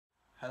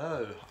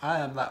Hello, I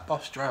am that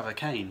bus driver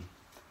Kane,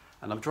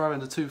 and I'm driving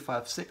the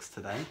 256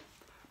 today,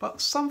 but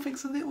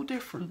something's a little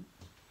different.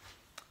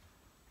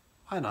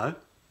 I know,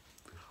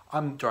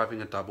 I'm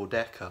driving a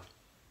double-decker,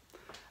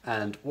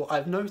 and what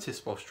I've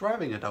noticed whilst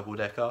driving a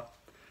double-decker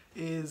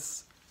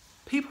is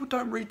people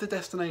don't read the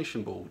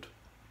destination board,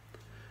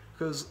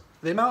 because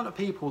the amount of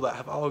people that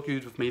have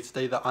argued with me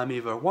today that I'm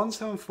either a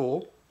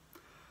 174,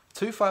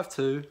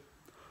 252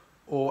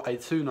 or a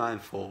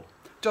 294,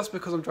 just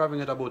because I'm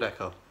driving a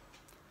double-decker.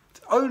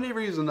 The only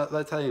reason that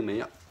they're telling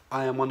me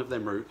I am one of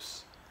them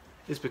routes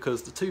is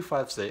because the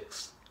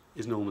 256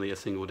 is normally a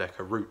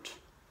single-decker route.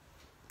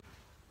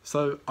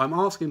 So I'm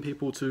asking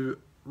people to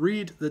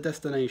read the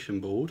destination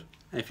board,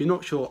 and if you're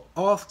not sure,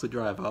 ask the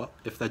driver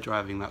if they're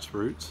driving that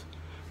route.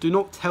 Do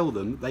not tell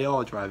them they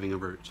are driving a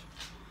route.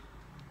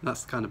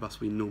 That's the kind of bus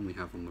we normally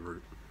have on the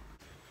route.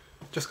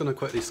 Just going to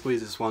quickly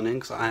squeeze this one in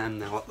because I am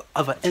now at the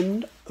other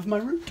end of my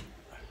route.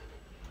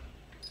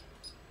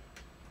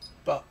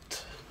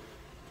 But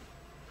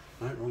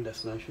no, wrong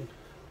destination.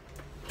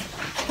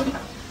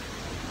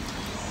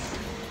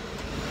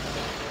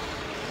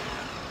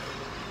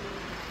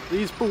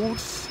 These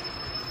boards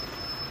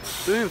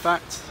do in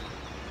fact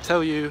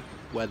tell you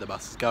where the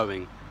bus is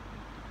going.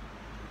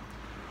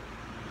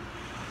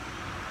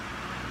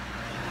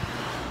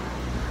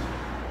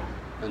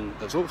 And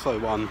there's also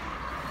one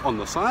on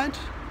the side,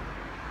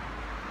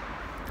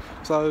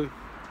 so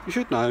you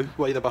should know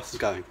where the bus is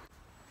going.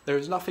 There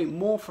is nothing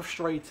more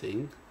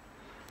frustrating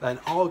than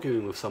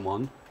arguing with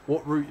someone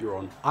what route you're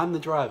on. I'm the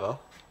driver,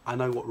 I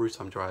know what route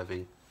I'm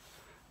driving.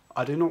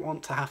 I do not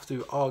want to have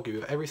to argue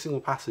with every single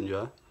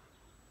passenger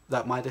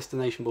that my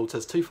destination board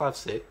says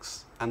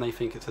 256 and they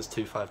think it says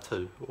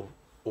 252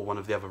 or one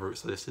of the other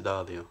routes I listed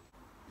earlier.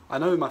 I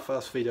know my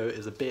first video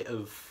is a bit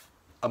of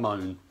a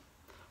moan,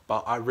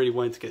 but I really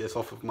wanted to get this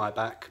off of my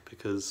back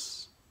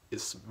because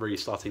it's really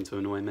starting to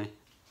annoy me.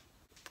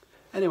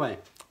 Anyway,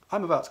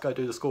 I'm about to go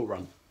do the school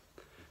run.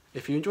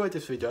 If you enjoyed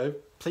this video,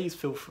 please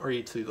feel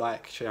free to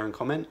like, share and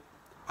comment.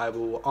 I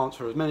will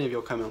answer as many of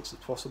your comments as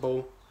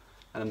possible,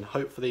 and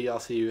hopefully I'll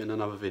see you in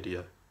another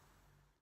video.